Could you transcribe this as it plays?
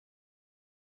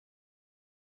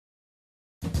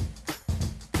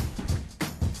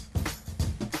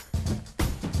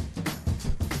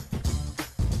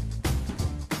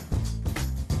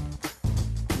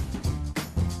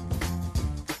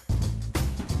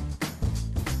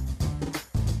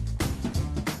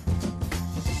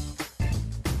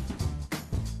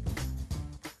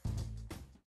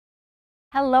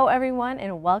Hello everyone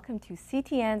and welcome to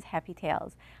CTN's Happy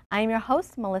Tales. I am your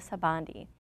host, Melissa Bondi.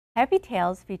 Happy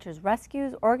Tales features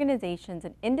rescues, organizations,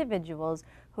 and individuals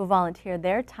who volunteer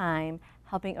their time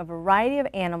helping a variety of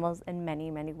animals in many,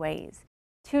 many ways.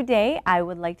 Today, I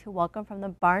would like to welcome from the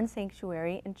Barn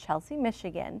Sanctuary in Chelsea,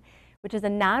 Michigan, which is a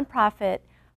nonprofit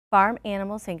farm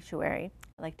animal sanctuary.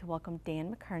 I'd like to welcome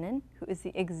Dan McKernan, who is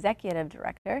the Executive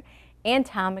Director, and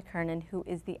Tom McKernan, who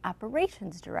is the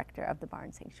Operations Director of the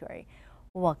Barn Sanctuary.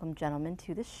 Welcome, gentlemen,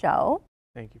 to the show.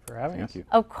 Thank you for having us.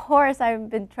 Of course, I've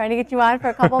been trying to get you on for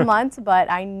a couple months,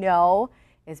 but I know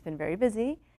it's been very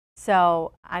busy.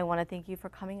 So I want to thank you for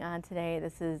coming on today.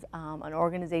 This is an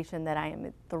organization that I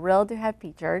am thrilled to have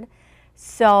featured.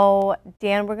 So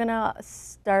Dan, we're going to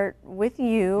start with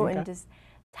you and just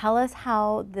tell us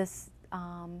how this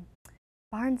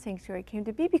barn sanctuary came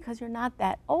to be, because you're not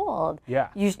that old. Yeah.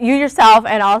 You yourself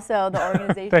and also the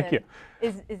organization Thank you.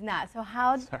 is not. So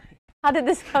how did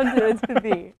this come to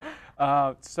be?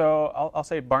 So I'll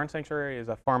say Barn Sanctuary is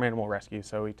a farm animal rescue.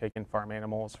 So we take in farm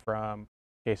animals from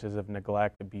cases of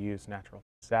neglect, abuse, natural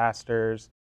disasters.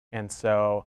 And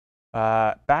so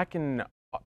back in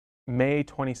May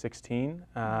 2016,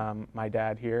 my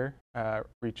dad here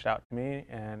reached out to me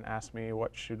and asked me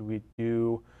what should we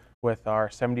do with our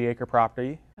 70-acre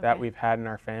property that we've had in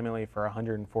our family for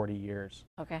 140 years.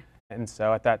 Okay. And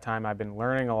so at that time, I've been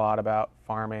learning a lot about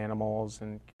farm animals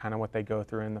and kind of what they go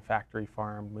through in the factory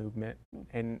farm movement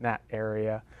in that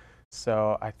area.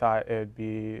 So I thought it would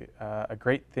be a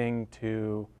great thing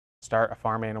to start a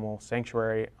farm animal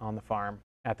sanctuary on the farm.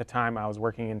 At the time, I was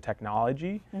working in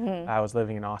technology. I was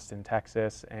living in Austin,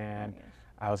 Texas, and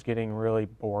I was getting really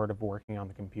bored of working on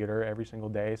the computer every single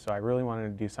day. So I really wanted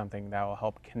to do something that will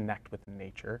help connect with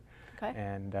nature.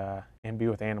 And be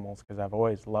with animals, because I've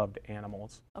always loved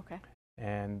animals. Okay.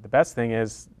 And the best thing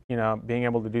is, you know, being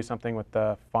able to do something with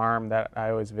the farm that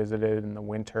I always visited in the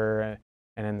winter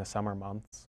and in the summer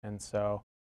months. And so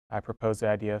I proposed the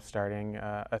idea of starting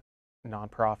a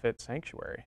nonprofit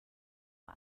sanctuary.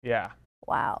 Yeah.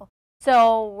 Wow.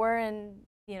 So we're in,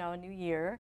 a new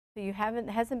year. So you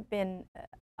hasn't been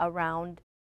around,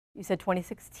 you said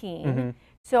 2016.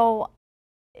 So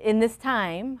in this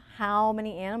time, how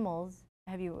many animals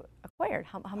have you acquired?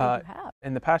 How many do you have?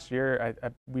 In the past year,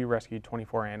 we rescued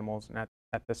 24 animals, and at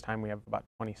this time we have about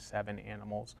 27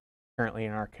 animals currently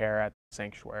in our care at the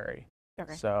sanctuary.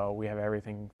 Okay. So we have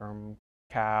everything from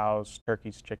cows,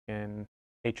 turkeys, chicken,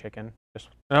 a chicken.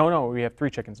 We have 3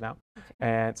 chickens now.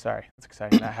 And sorry, that's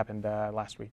exciting. That happened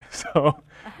last week. So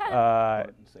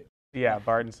yeah,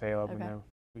 Barton Salem. Okay.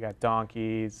 We got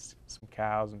donkeys, some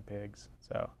cows, and pigs.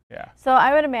 So yeah. So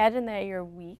I would imagine that your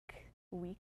week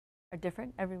are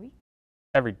different every week.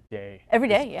 Every day. Every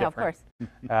day, yeah, of course.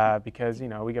 Because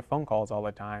we get phone calls all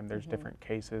the time. There's different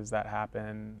cases that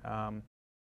happen,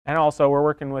 and also we're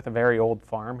working with a very old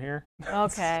farm here.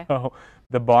 Okay. So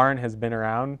the barn has been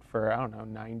around for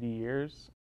 90 years,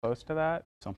 close to that.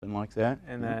 Something like that.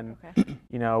 And then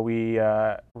we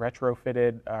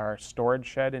retrofitted our storage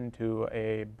shed into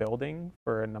a building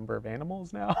for a number of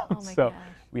animals now. Oh my so gosh.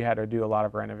 we had to do a lot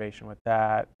of renovation with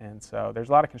that, and so there's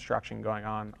a lot of construction going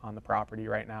on the property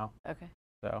right now. Okay.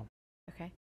 So.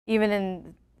 Okay.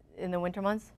 Even in the winter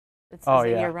months? It's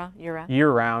year round? Year round?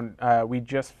 Year round. We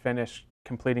just finished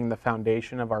completing the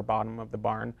foundation of our bottom of the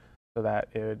barn so that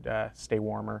it would stay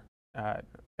warmer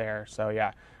there. So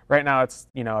yeah, right now it's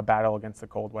a battle against the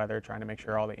cold weather, trying to make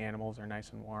sure all the animals are nice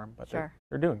and warm, but they're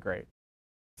doing great.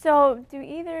 So do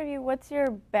either of you, what's your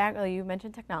background? You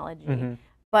mentioned technology,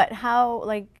 but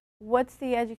what's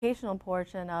the educational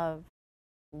portion of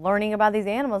learning about these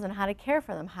animals and how to care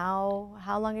for them?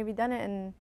 How long have you done it?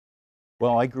 And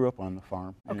well, I grew up on the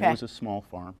farm, and Okay. it was a small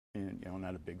farm, and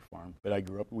not a big farm. But I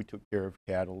grew up. We took care of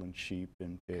cattle and sheep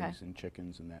and pigs and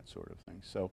chickens and that sort of thing.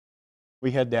 So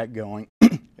we had that going.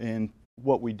 And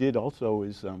what we did also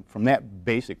is, from that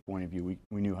basic point of view,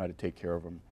 we knew how to take care of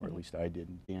them, or at least I did.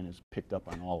 And Dan has picked up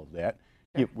on all of that.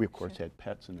 We of course had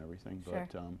pets and everything,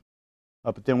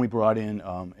 but then we brought in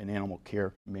an animal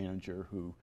care manager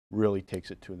who really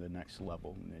takes it to the next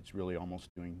level, and it's really almost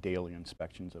doing daily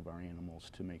inspections of our animals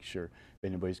to make sure if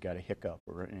anybody's got a hiccup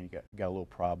or got a little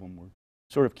problem. We're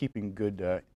sort of keeping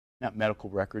good, not medical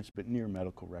records, but near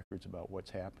medical records about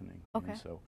what's happening. Okay. And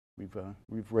so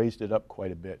we've raised it up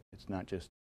quite a bit. It's not just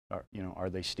are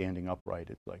they standing upright?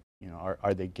 It's like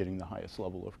are they getting the highest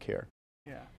level of care?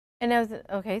 Yeah. And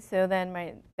so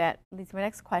then that leads to my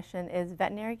next question: is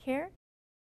veterinary care?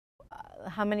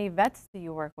 How many vets do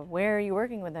you work with? Where are you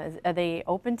working with them? Are they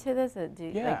open to this?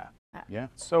 Yeah.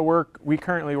 So we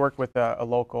currently work with a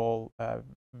local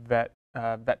vet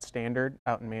standard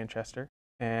out in Manchester,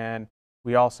 and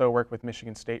We also work with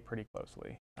Michigan State pretty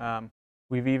closely.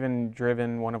 We've even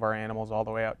driven one of our animals all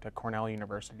the way out to Cornell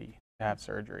University to have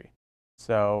surgery.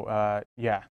 So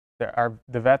yeah, the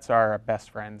vets are our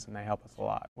best friends, and they help us a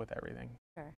lot with everything.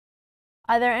 Sure.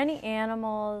 Are there any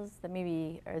animals that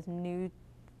maybe are new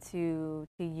to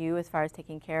you as far as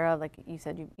taking care of? Like you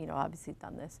said, you know, obviously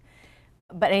done this.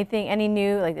 But any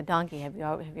new, like the donkey? Have you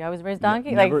always raised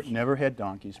donkey? Never had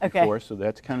donkeys before, okay. so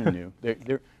that's kind of new.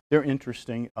 They're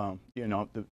interesting. You know,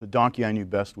 the donkey I knew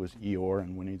best was Eeyore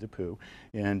and Winnie the Pooh,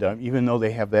 and even though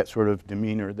they have that sort of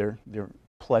demeanor, they're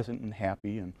pleasant and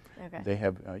happy, and they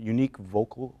have unique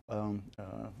vocal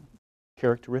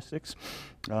characteristics.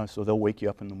 So they'll wake you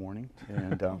up in the morning,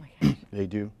 and oh my gosh. they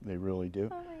do. They really do.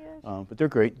 Oh my gosh. But they're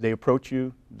great. They approach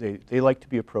you. They like to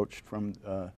be approached from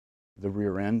the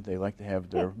rear end. They like to have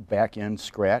their back end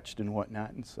scratched and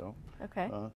whatnot, and so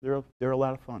they're a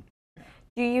lot of fun.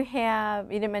 Do you have,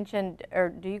 you didn't mention, or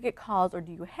do you get calls, or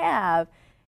do you have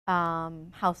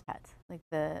house pets, like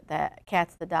the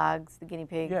cats, the dogs, the guinea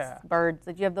pigs, birds?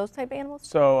 Do you have those type of animals?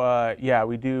 So yeah,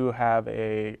 we do have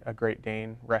a Great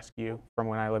Dane rescue from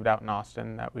when I lived out in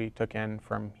Austin that we took in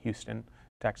from Houston,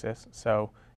 Texas.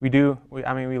 So we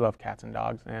love cats and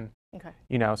dogs, and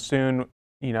you know, soon,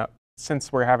 you know,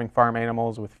 since we're having farm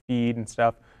animals with feed and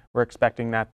stuff, we're expecting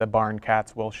that the barn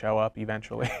cats will show up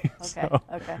eventually.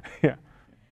 Okay. Yeah.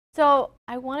 So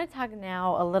I want to talk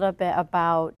now a little bit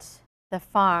about the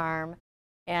farm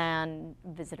and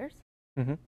visitors.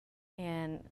 Mm-hmm.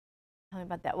 And tell me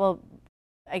about that. Well,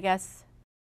 I guess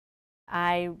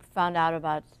I found out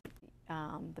about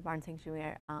the barn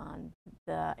sanctuary on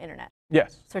the internet.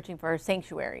 Yes. Searching for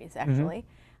sanctuaries, actually.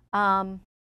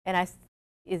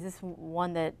 Is this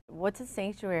one that, what's a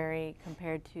sanctuary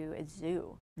compared to a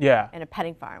zoo? Yeah. And a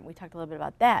petting farm? We talked a little bit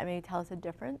about that. Maybe tell us the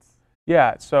difference.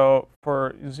 Yeah, so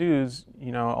for zoos,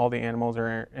 you know, all the animals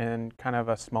are in kind of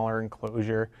a smaller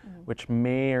enclosure, which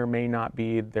may or may not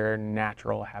be their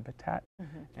natural habitat.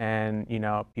 And, you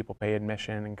know, people pay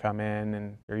admission and come in,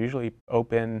 and they're usually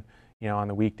open, you know, on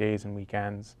the weekdays and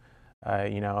weekends.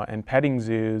 You know, and petting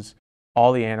zoos,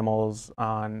 all the animals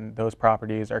on those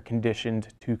properties are conditioned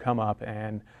to come up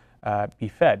and be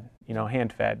fed, you know,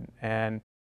 hand fed. And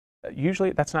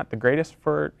usually that's not the greatest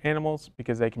for animals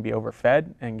because they can be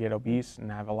overfed and get obese and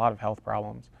have a lot of health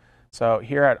problems. So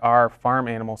here at our farm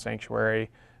animal sanctuary,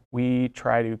 we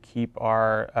try to keep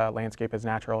our landscape as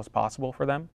natural as possible for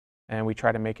them, and we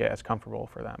try to make it as comfortable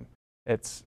for them.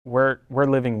 We're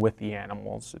living with the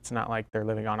animals. It's not like they're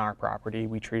living on our property.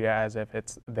 We treat it as if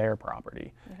it's their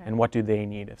property. And what do they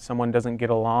need? If someone doesn't get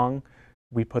along,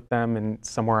 we put them in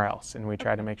somewhere else, and we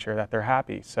try to make sure that they're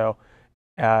happy. So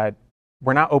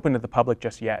we're not open to the public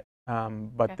just yet,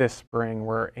 but this spring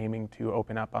we're aiming to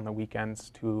open up on the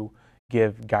weekends to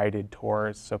give guided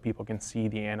tours so people can see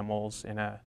the animals in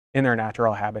their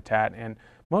natural habitat. And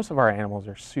most of our animals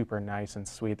are super nice and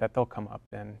sweet that they'll come up,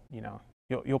 and you know,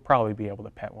 you'll probably be able to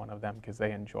pet one of them because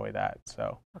they enjoy that.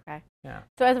 So yeah.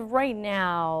 So as of right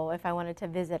now, if I wanted to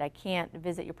visit, I can't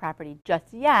visit your property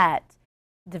just yet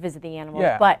to visit the animals,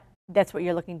 but that's what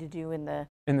you're looking to do in the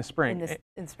spring.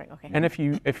 In the spring, okay. And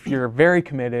if you're very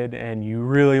committed and you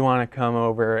really want to come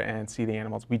over and see the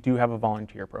animals, we do have a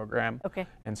volunteer program. Okay.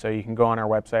 And so you can go on our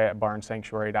website at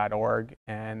barnsanctuary.org,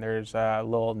 and there's a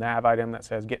little nav item that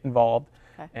says "Get Involved,"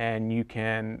 and you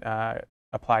can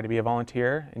apply to be a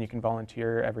volunteer, and you can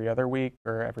volunteer every other week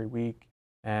or every week,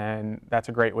 and that's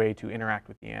a great way to interact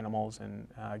with the animals and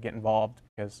get involved,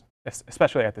 because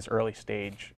especially at this early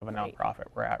stage of a nonprofit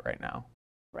we're at right now.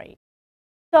 Right.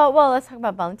 So, well, let's talk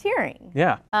about volunteering.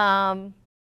 Yeah.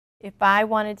 If I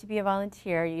wanted to be a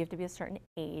volunteer, you have to be a certain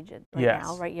age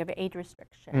now, right? You have an age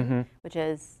restriction, which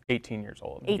is 18 years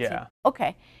old. 18. Yeah.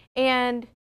 Okay. And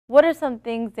what are some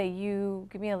things that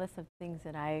give me a list of things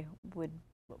that I would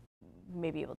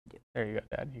maybe be able to do? There you go,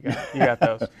 Dad. You got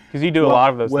those. Because you do a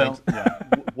lot of those things.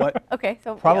 Okay,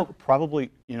 so probably,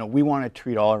 you know, we want to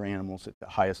treat all our animals at the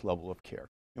highest level of care,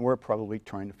 and we're probably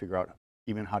trying to figure out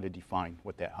even how to define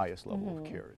what that highest level of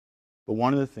care is. But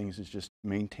one of the things is just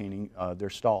maintaining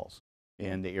their stalls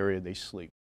and the area they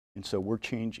sleep. And so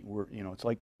you know, it's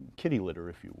like kitty litter,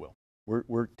 if you will.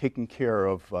 We're taking care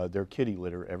of their kitty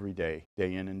litter every day,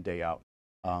 day in and day out.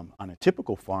 On a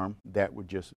typical farm, that would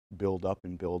just build up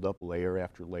and build up, layer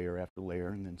after layer after layer,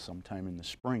 and then sometime in the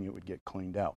spring it would get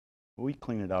cleaned out. But we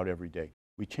clean it out every day.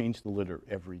 We change the litter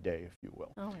every day, if you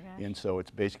will. Oh my gosh. And so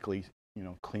it's basically, you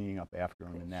know, cleaning up after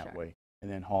them in that way, and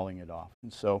then hauling it off.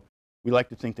 And so we like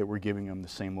to think that we're giving them the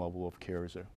same level of care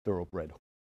as a thoroughbred.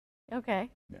 Okay.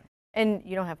 Yeah. And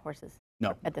you don't have horses?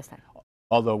 No. At this time?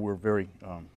 Although we're very,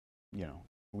 you know,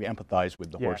 we empathize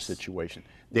with the horse Yes. situation.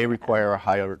 They require a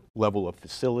higher level of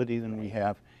facility than we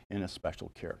have and a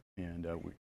special care. And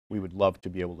we would love to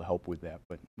be able to help with that,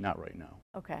 but not right now.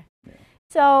 Okay. Yeah.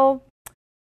 So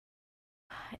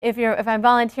if I'm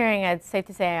volunteering, it's safe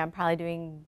to say I'm probably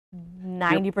doing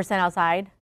 90% outside.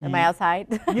 Am I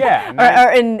outside? Yeah.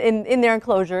 or in their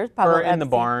enclosures, probably. Or in the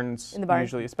barns, In the barns.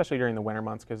 usually, especially during the winter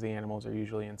months, because the animals are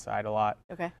usually inside a lot.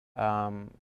 Okay.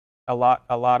 A lot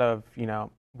of,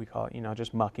 we call it,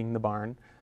 just mucking the barn,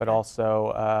 but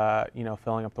also,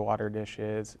 filling up the water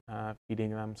dishes,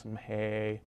 feeding them some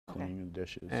hay. Cleaning the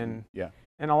dishes. And yeah.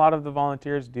 And a lot of the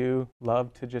volunteers do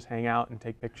love to just hang out and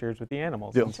take pictures with the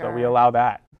animals. Yeah. And so we allow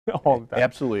that all the time.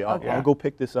 Absolutely. Okay. I'll go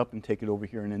pick this up and take it over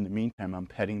here, and in the meantime, I'm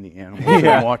petting the animals.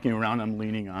 I'm walking around, I'm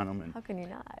leaning on them. And How can you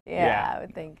not? Yeah, I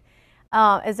would think.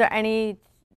 Is there any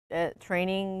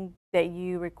training that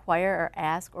you require or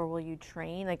ask, or will you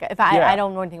train? Like, if I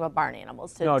don't know anything about barn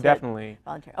animals, to definitely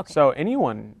volunteer. Okay. So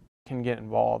anyone can get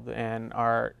involved, and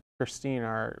Christine,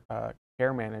 our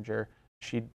care manager,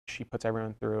 she puts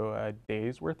everyone through a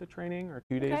day's worth of training or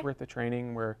 2 days worth of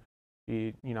training where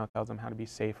she tells them how to be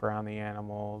safe around the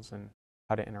animals and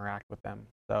how to interact with them.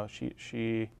 So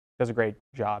she does a great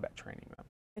job at training them.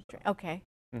 Okay.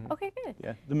 Mm-hmm. Okay, good.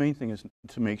 yeah, the main thing is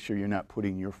to make sure you're not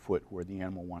putting your foot where the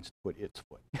animal wants to put its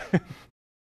foot.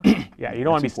 Yeah, you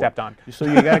don't want to be stepped on. So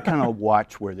you got to kind of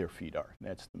watch where their feet are.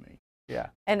 That's the main. Yeah.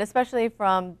 And especially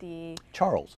from the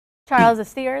Charles, a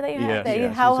steer that you have.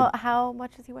 Yes, How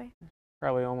much does he weigh?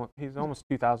 Probably he's almost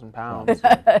 2,000 pounds.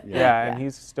 Yeah. And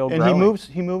he's still and growing.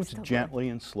 he moves Still gently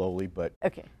and slowly, but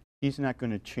Okay. he's not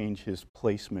going to change his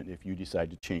placement if you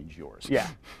decide to change yours. Yeah.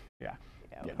 Yeah.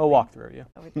 He'll walk through you.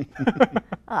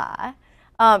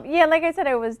 Yeah, like I said,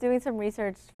 I was doing some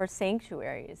research for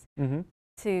sanctuaries Mm-hmm.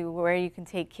 to where you can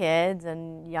take kids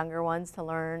and younger ones to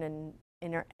learn and I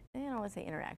don't want to say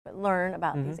interact, but learn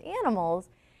about these animals.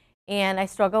 And I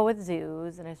struggle with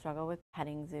zoos, and I struggle with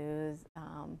petting zoos,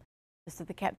 just with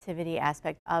the captivity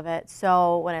aspect of it.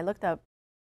 So when I looked up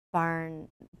when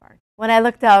I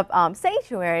looked up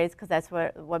sanctuaries, because that's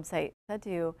what the website said to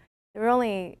you, I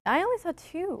only saw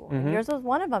two. And yours was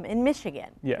one of them in Michigan,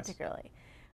 particularly.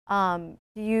 Do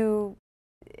you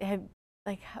have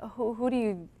who do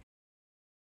you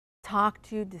talk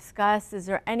to, discuss? Is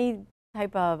there any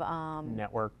type of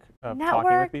network of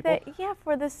talking with people?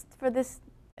 For this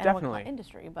Definitely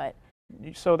industry, but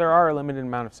so there are a limited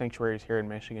amount of sanctuaries here in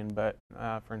Michigan, but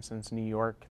for instance, New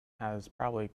York has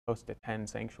probably close to 10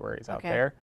 sanctuaries out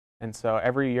there. And so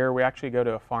every year we actually go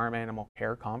to a farm animal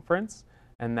care conference,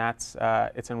 and that's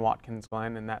it's in Watkins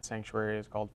Glen, and that sanctuary is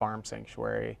called Farm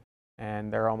Sanctuary.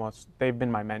 And they've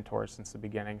been my mentors since the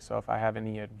beginning. So if I have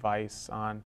any advice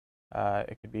on,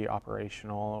 it could be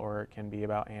operational or it can be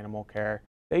about animal care,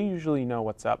 they usually know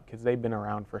what's up because they've been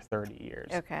around for 30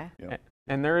 years. Okay. Yep.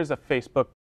 And there is a Facebook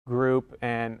group,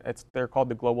 and they're called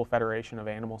the Global Federation of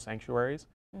Animal Sanctuaries.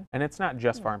 And it's not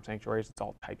just farm sanctuaries, it's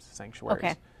all types of sanctuaries.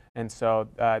 Okay. And so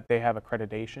they have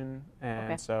accreditation,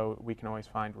 and so we can always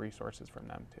find resources from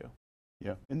them too.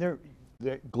 Yeah, and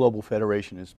the Global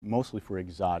Federation is mostly for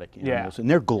exotic animals, and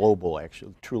they're global,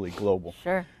 actually, truly global.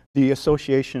 Sure. The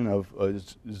Association of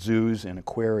Zoos and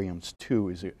Aquariums, too,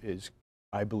 is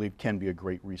I believe can be a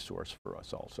great resource for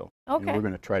us also. Okay. And we're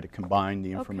going to try to combine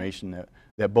the information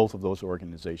that both of those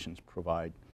organizations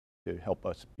provide to help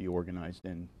us be organized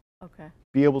and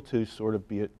be able to sort of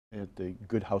be at the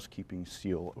Good Housekeeping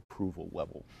Seal approval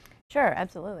level. Sure,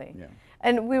 absolutely. Yeah.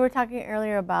 And we were talking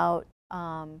earlier about,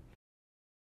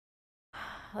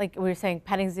 like we were saying,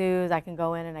 petting zoos, I can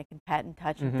go in and I can pet and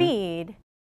touch and feed,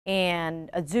 and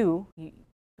a zoo, you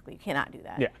cannot do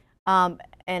that. Yeah.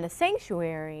 And a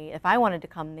sanctuary, if I wanted to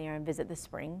come there and visit this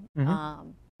spring,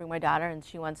 bring my daughter and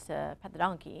she wants to pet the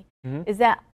donkey, is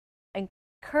that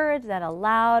encouraged, that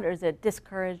allowed, or is it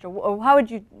discouraged, or how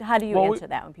do you answer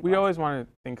that when people we always want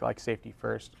to think like safety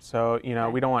first. So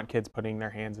we don't want kids putting their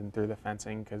hands in through the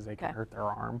fencing because they can hurt their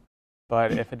arm.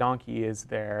 But if a donkey is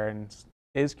there and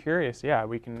is curious,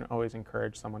 we can always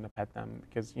encourage someone to pet them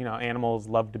because animals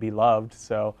love to be loved.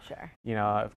 So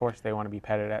of course they want to be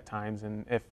petted at times, and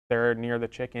if they're near the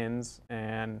chickens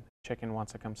and chicken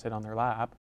wants to come sit on their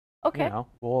lap,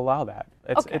 we'll allow that.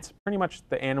 It's pretty much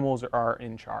the animals are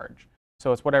in charge.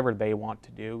 So it's whatever they want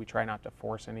to do. We try not to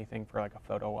force anything for like a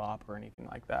photo op or anything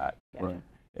like that. Right.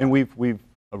 And we've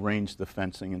arranged the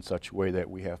fencing in such a way that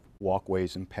we have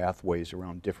walkways and pathways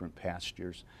around different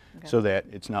pastures so that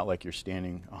it's not like you're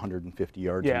standing 150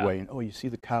 yards away and, you see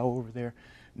the cow over there?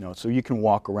 No, so you can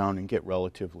walk around and get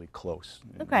relatively close.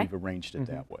 And we've arranged it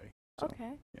that way. So,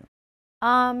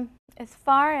 as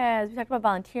far as, we talked about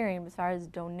volunteering, as far as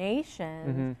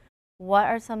donations, what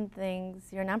are some things,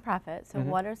 you're a nonprofit, so Mhm.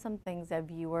 what are some things that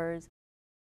viewers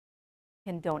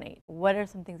can donate? What are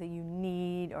some things that you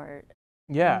need or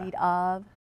Yeah. in need of?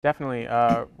 Definitely.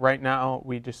 Right now,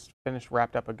 we just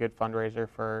wrapped up a good fundraiser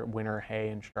for winter hay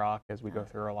and straw because we go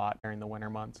through a lot during the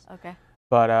winter months. Okay.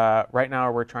 But right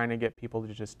now, we're trying to get people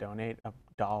to just donate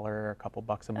 $1, a couple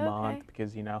bucks a Okay. month,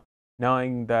 because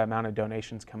knowing the amount of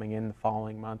donations coming in the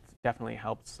following month definitely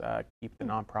helps keep the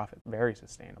nonprofit very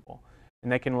sustainable.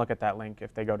 And they can look at that link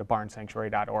if they go to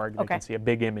barnsanctuary.org. They Okay. can see a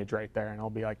big image right there, and it'll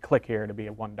be like, click here to be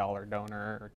a $1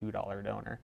 donor or $2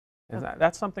 donor. And Okay.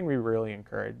 that's something we really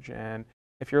encourage. And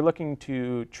if you're looking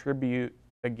to tribute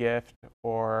a gift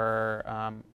or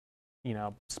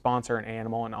sponsor an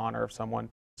animal in honor of someone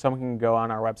can go on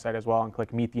our website as well and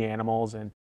click Meet the Animals,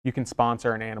 and you can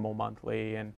sponsor an animal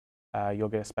monthly, and you'll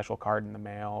get a special card in the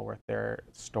mail with their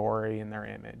story and their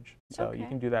image. So you Okay.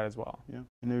 can do that as well. Yeah,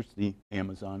 and there's the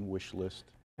Amazon wish list.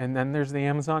 And then there's the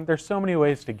Amazon. There's so many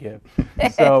ways to give.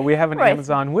 So we have an Right.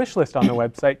 Amazon wish list on the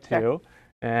website too. Sure.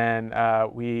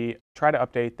 And we try to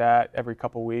update that every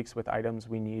couple weeks with items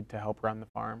we need to help run the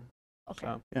farm. Okay.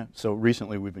 So, Yeah, so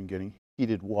recently we've been getting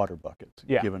heated water buckets.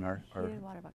 Yeah. Given our Heated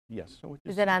water bucket. yes. So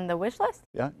Is it on the wish list?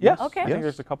 Yeah. yeah, Yes, Okay. I think yes.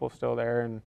 there's a couple still there,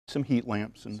 and Some heat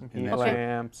lamps and, some and heat that Okay.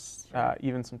 lamps, Sure.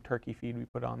 even some turkey feed we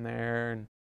put on there, and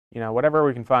whatever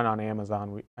we can find on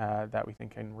Amazon that we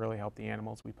think can really help the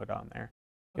animals, we put on there.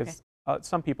 Because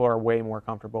some people are way more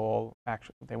comfortable.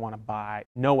 Actually, they want to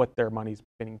know what their money's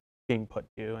being put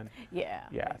to, and Yeah.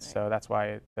 Right. so that's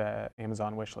why the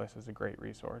Amazon wish list is a great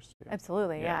resource too.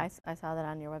 Absolutely. Yeah. Yeah, I saw that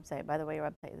on your website. By the way, your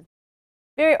website is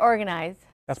very organized.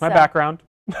 That's my So, background.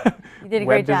 You did a Web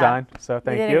great job. design. So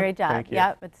thank you. You did a great job. Thank you.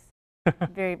 Yep, it's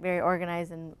very, very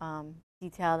organized and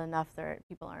detailed enough that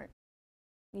people aren't,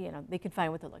 they can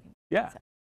find what they're looking for. Yeah.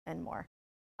 And more.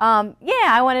 Yeah,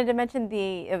 I wanted to mention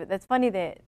that's funny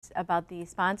about the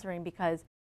sponsoring, because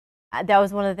that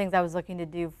was one of the things I was looking to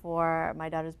do for my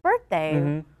daughter's birthday,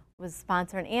 Mhm. was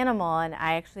sponsor an animal. And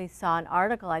I actually saw an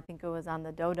article, I think it was on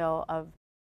the Dodo,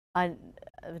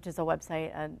 which is a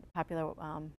website, a popular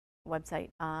website,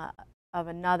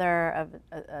 of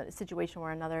a situation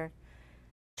where another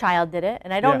child did it.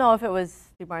 And I don't Yeah. know if it was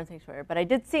through Barn Sanctuary, but I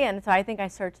did see it. And so I think I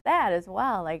searched that as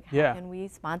well. Like, how Yeah. can we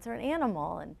sponsor an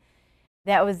animal? And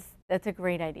that's a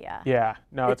great idea. Yeah,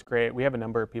 no, it's great. We have a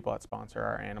number of people that sponsor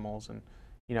our animals, and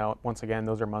once again,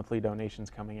 those are monthly donations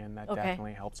coming in. That Okay.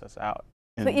 definitely helps us out.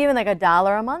 So And- even like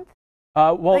 $1 a month?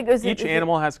 Well, Like, each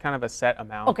animal has kind of a set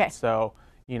amount. Okay. So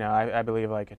I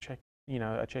believe like a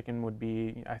chicken would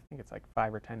be, I think it's like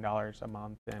 $5 or $10 a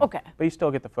month. And, Okay. But you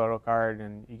still get the photo card,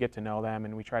 and you get to know them,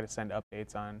 and we try to send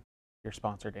updates on your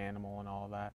sponsored animal and all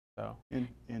of that. So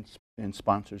And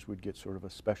sponsors would get sort of a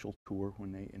special tour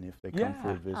if they come for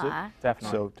a Yeah. visit. Aw,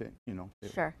 definitely. So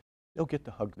sure. they'll get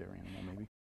to hug their animal maybe.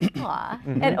 Aw.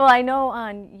 Mhm. And well, I know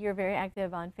you're very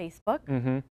active on Facebook.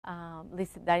 Mm-hmm. At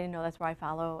least I didn't know that's where I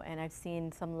follow, and I've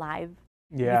seen some live.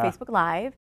 You do Yeah. Facebook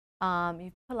Live.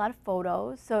 You put a lot of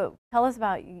photos. So tell us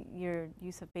about your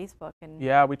use of Facebook. And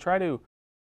Yeah, we try to.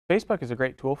 Facebook is a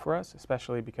great tool for us,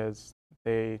 especially because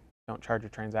they don't charge a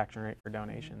transaction rate for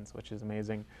donations, which is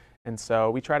amazing. And so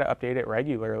we try to update it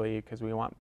regularly because we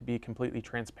want to be completely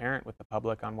transparent with the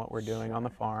public on what we're doing on the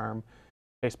farm.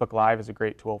 Facebook Live is a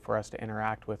great tool for us to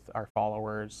interact with our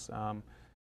followers,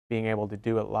 being able to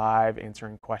do it live,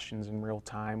 answering questions in real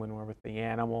time when we're with the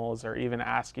animals, or even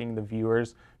asking the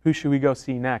viewers, who should we go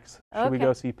see next? Should we Okay.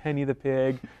 go see Penny the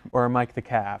pig or Mike the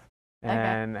calf? Okay.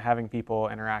 And having people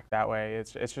interact that way,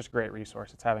 it's just a great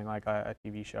resource. It's having like a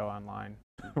TV show online,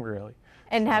 really.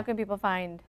 And So how can people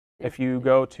find if you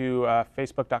go to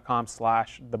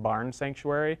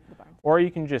facebook.com/thebarnsanctuary, the barn? or you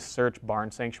can just search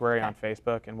Barn Sanctuary Okay. on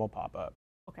Facebook and we'll pop up.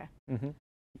 Okay. Mm-hmm.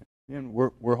 And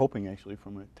we're hoping actually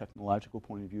from a technological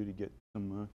point of view to get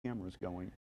some cameras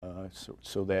going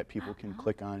so that people can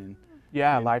click on and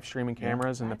Yeah, And- live streaming yeah.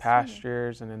 cameras in the Live streaming.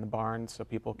 pastures and in the barns, so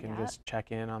people can Yep. just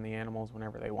check in on the animals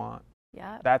whenever they want.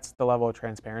 Yeah. That's the level of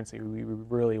transparency we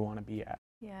really want to be at.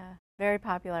 Yeah. Very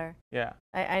popular. Yeah.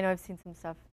 I know I've seen some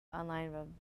stuff online of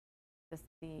just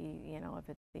if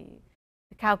it's the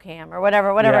cow cam or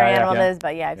whatever Yeah, yeah. animal Yeah. it is,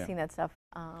 but yeah, I've Yeah. seen that stuff.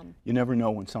 you never know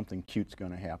when something cute's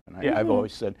going to happen. Yeah. I've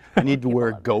always said I need to People wear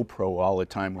a love GoPro all the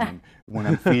time when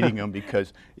I'm feeding them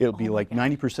because it'll be Oh my like gosh.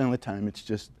 90% of the time it's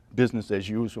just business as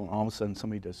usual, and all of a sudden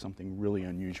somebody does something really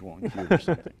unusual and cute or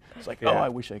something. It's like, oh, Yeah. I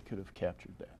wish I could have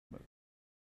captured that. But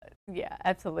Yeah,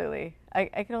 absolutely. I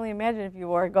can only imagine if you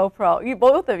wore a GoPro,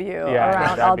 both of you, Yeah,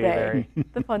 around that'd all be day. very-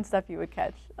 The fun stuff you would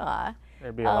catch.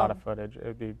 There'd be a lot of Um, footage. It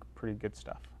would be pretty good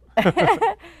stuff.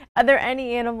 Are there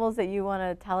any animals that you want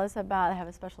to tell us about that have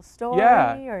a special story?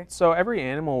 Yeah. Or? So every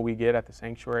animal we get at the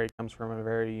sanctuary comes from a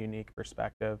very unique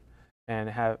perspective, and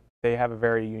they have a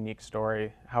very unique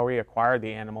story. How we acquire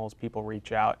the animals, people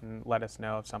reach out and let us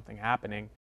know of something happening.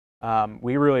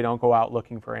 We really don't go out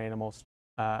looking for animals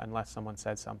unless someone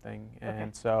says something.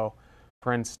 And so,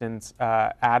 for instance,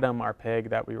 Adam, our pig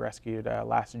that we rescued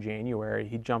last January,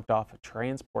 he jumped off a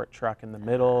transport truck in the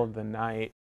middle of the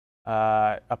night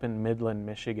up in Midland,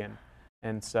 Michigan.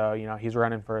 And so, he's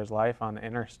running for his life on the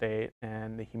interstate,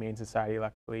 and the Humane Society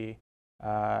luckily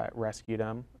rescued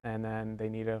him. And then they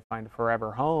needed to find a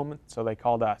forever home, so they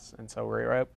called us. And so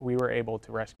we were able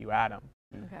to rescue Adam.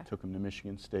 Took him to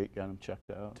Michigan State, got him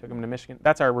checked out. Took him to Michigan.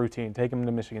 That's our routine. Take him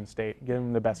to Michigan State. Give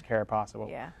him the best care possible.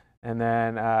 Yeah. And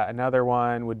then another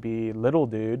one would be Little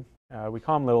Dude. We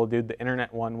call him Little Dude, the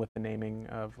internet one with the naming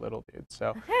of Little Dude.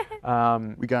 So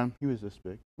we got him. He was this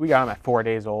big. we got him at 4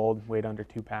 days old, weighed under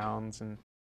 2 pounds, and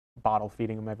bottle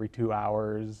feeding him every 2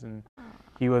 hours. And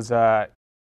he was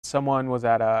someone was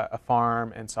at a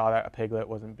farm and saw that a piglet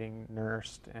wasn't being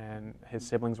nursed, and his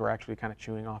siblings were actually kind of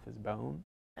chewing off his bone.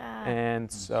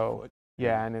 And so,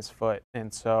 and his foot.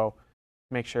 And so,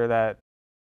 make sure that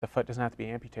the foot doesn't have to be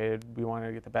amputated. We wanted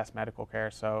to get the best medical care.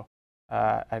 So,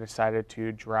 I decided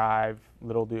to drive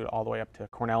Little Dude all the way up to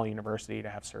Cornell University to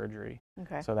have surgery,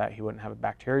 so that he wouldn't have a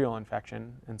bacterial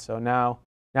infection. And so now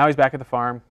he's back at the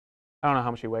farm. I don't know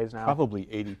how much he weighs now. Probably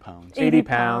 80 pounds. 80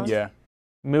 pounds. Yeah.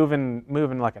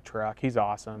 Moving like a truck. He's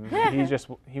awesome.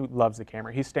 He loves the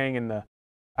camera. He's staying in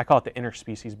I call it the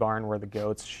interspecies barn, where the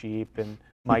goats, sheep, and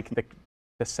Mike, the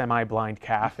semi-blind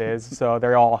calf is. So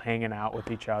they're all hanging out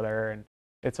with each other, and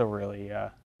it's a really,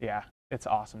 it's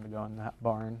awesome to go in that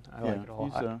barn. I like it a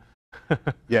lot.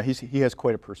 He has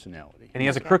quite a personality. And he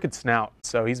has a crooked snout,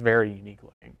 so he's very unique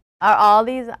looking. Are all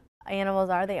these animals,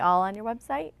 are they all on your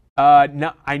website?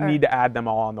 No, I need to add them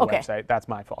all on the website. That's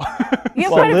my fault.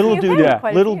 Well, Little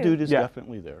Dude is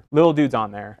definitely there. Little Dude's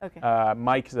on there. Okay.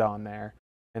 Mike's on there.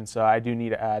 And so I do need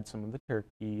to add some of the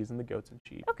turkeys and the goats and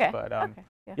sheep. Okay. But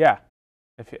yeah.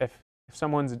 If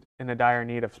someone's in a dire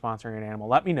need of sponsoring an animal,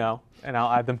 let me know, and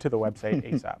I'll add them to the website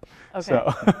ASAP. Okay.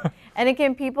 So. And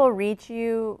can people reach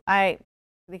you? They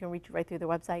can reach you right through the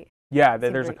website? Yeah,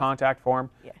 there's a contact form.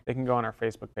 Yeah. They can go on our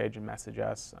Facebook page and message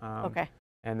us. Okay.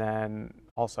 And then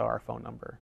also our phone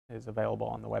number is available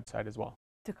on the website as well.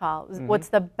 To call. What's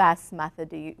the best method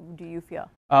do you feel?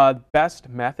 Best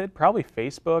method, probably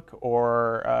Facebook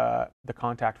or the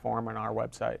contact form on our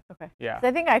website. Okay. Yeah. So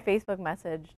I think I Facebook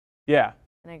messaged. Yeah.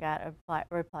 And I got a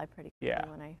reply pretty quickly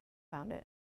when I found it.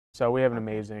 So we have an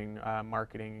amazing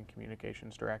marketing and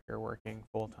communications director working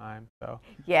full time. So.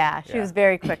 Yeah, she was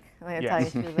very quick. I'm gonna tell you,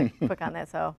 she was like quick on that.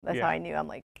 So that's how I knew. I'm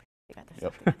like, you got this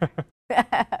stuff together.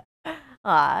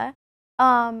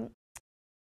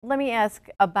 Let me ask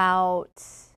about,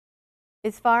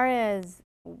 as far as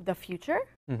the future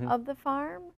of the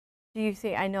farm, do you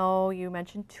see, I know you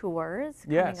mentioned tours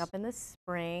coming up in the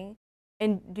spring,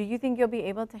 and do you think you'll be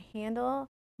able to handle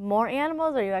more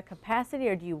animals? Are you at capacity,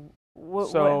 or do you,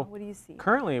 what do you see?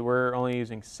 Currently we're only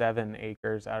using 7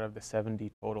 acres out of the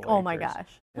 70 total acres. Oh my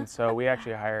gosh. And so we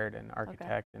actually hired an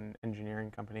architect and engineering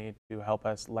company to help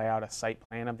us lay out a site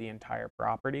plan of the entire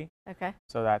property. Okay.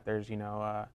 So that there's,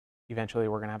 eventually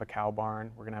we're going to have a cow barn,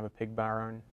 we're going to have a pig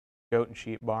barn, goat and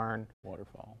sheep barn,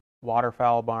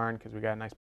 waterfowl barn, because we got a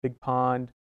nice big pond.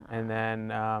 And then,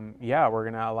 we're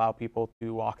going to allow people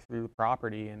to walk through the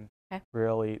property, and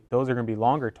really, those are going to be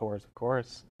longer tours, of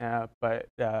course, but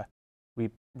we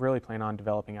really plan on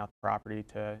developing out the property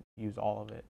to use all of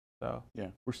it. So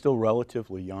we're still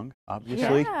relatively young,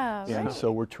 obviously. Right.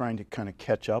 So we're trying to kind of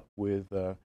catch up with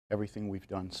everything we've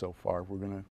done so far. We're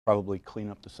going to probably clean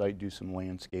up the site, do some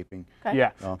landscaping.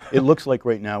 Okay. It looks like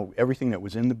right now everything that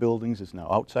was in the buildings is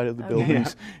now outside of the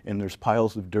buildings, and there's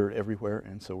piles of dirt everywhere,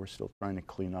 and so we're still trying to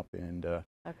clean up and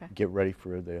get ready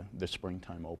for the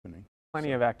springtime opening.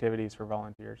 Plenty of activities for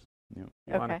volunteers. Yeah.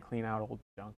 You want to clean out old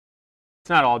junk. It's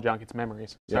not all junk, it's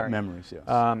memories. Sorry. Yeah, memories, yes.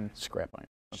 Scrap iron.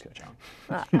 Okay. Junk.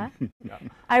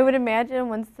 I would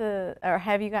imagine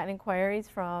have you gotten inquiries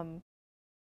from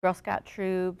Girl Scout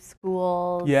troops,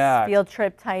 schools, field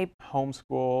trip type?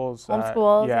 Homeschools.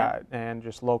 And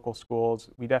just local schools.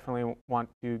 We definitely want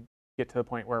to get to the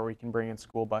point where we can bring in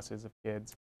school buses of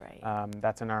kids. Right.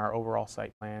 That's in our overall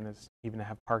site plan, is even to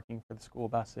have parking for the school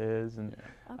buses. And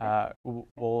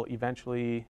we'll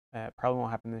eventually, probably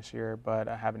won't happen this year, but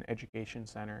have an education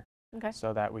center.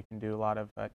 So that we can do a lot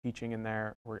of teaching in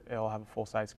there. It'll have a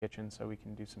full-size kitchen, so we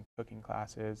can do some cooking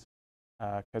classes.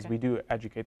 because we do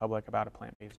educate the public about a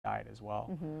plant-based diet as well.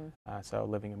 Mm-hmm. So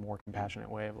living a more compassionate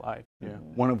way of life. Yeah.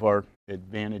 One of our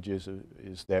advantages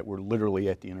is that we're literally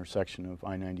at the intersection of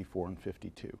I-94 and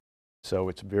 52. So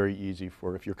it's very easy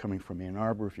for, if you're coming from Ann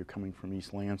Arbor, if you're coming from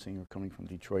East Lansing, or coming from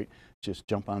Detroit, just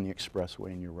jump on the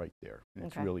expressway and you're right there. And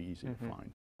it's really easy to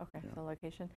find. Okay, Yeah. the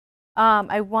location.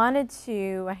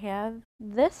 I have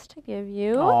this to give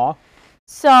you. Aw.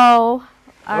 So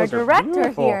our Those are director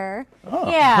beautiful. here, Oh.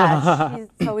 yeah,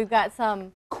 so we've got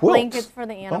some Quilts. blankets for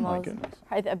the Oh my animals. goodness.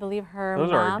 I believe her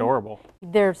Those mom. are adorable.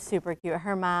 They're super cute.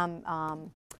 Her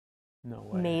mom No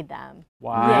way. made them.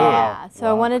 Wow. Yeah. So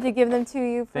I Wow. wanted to give them to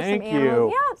you for Thank some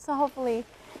animals. you. Yeah. So hopefully,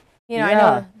 you know,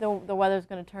 Yeah. I know the weather's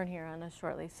going to turn here on us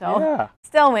shortly. So Yeah.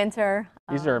 still winter.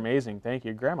 These are amazing. Thank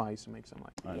you. Grandma used to make some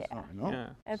like these. Yeah. I know. Yeah.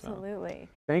 So, Absolutely.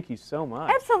 thank you so much.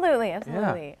 Absolutely.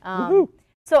 Absolutely. Woohoo.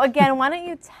 So again, why don't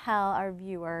you tell our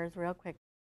viewers real quick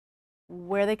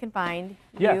where they can find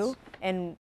Yes. you,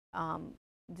 and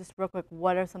just real quick,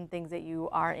 what are some things that you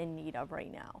are in need of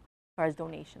right now as far as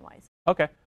donation wise? Okay.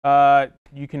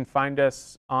 You can find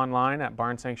us online at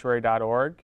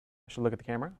barnsanctuary.org. I should look at the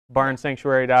camera.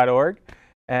 barnsanctuary.org,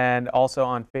 and also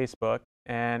on Facebook.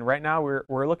 And right now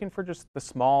we're looking for just the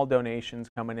small donations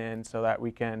coming in so that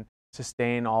we can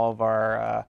sustain all of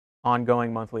our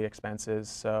ongoing monthly expenses.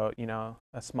 So, you know,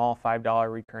 a small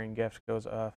 $5 recurring gift goes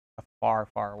a far,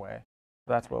 far way.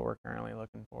 So that's what we're currently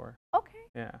looking for. Okay.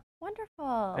 Yeah.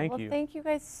 Wonderful. Thank you. Thank you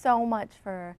guys so much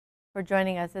for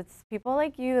joining us. It's people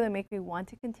like you that make me want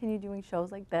to continue doing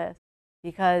shows like this,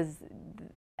 because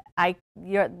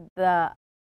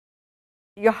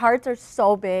your hearts are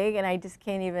so big, and I just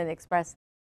can't even express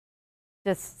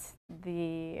just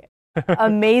the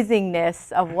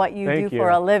amazingness of what you Thank do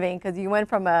for you. a living, because you went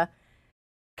from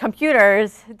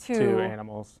computers To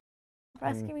animals.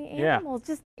 rescuing yeah. animals.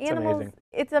 Just It's animals. amazing.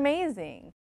 It's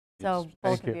amazing. So It's-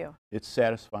 both Thank of you. It's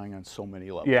satisfying on so many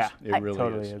levels. Yeah, It really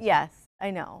totally is. is. Yes, I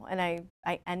know, and I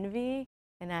envy,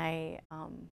 and I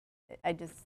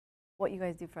just, what you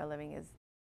guys do for a living is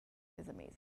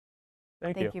amazing.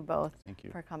 Thank Thank you. you both Thank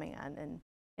you. for coming on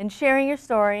and sharing your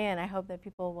story, and I hope that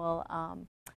people will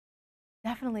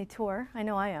definitely tour. I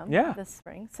know I am. Yeah. This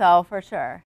spring, so for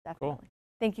sure, definitely. Cool.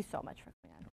 Thank you so much for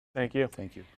coming on. Thank you.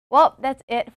 Thank you. Well, that's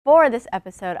it for this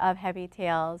episode of Happy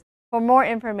Tales. For more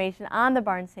information on the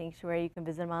Barn Sanctuary, you can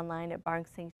visit them online at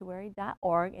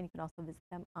barnsanctuary.org, and you can also visit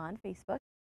them on Facebook.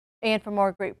 And for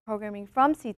more great programming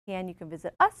from CTN, you can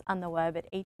visit us on the web at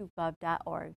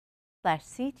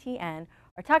a2gov.org/CTN,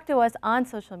 or talk to us on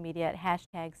social media at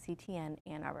 #CTN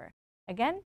Ann Arbor.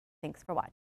 Again, thanks for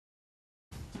watching.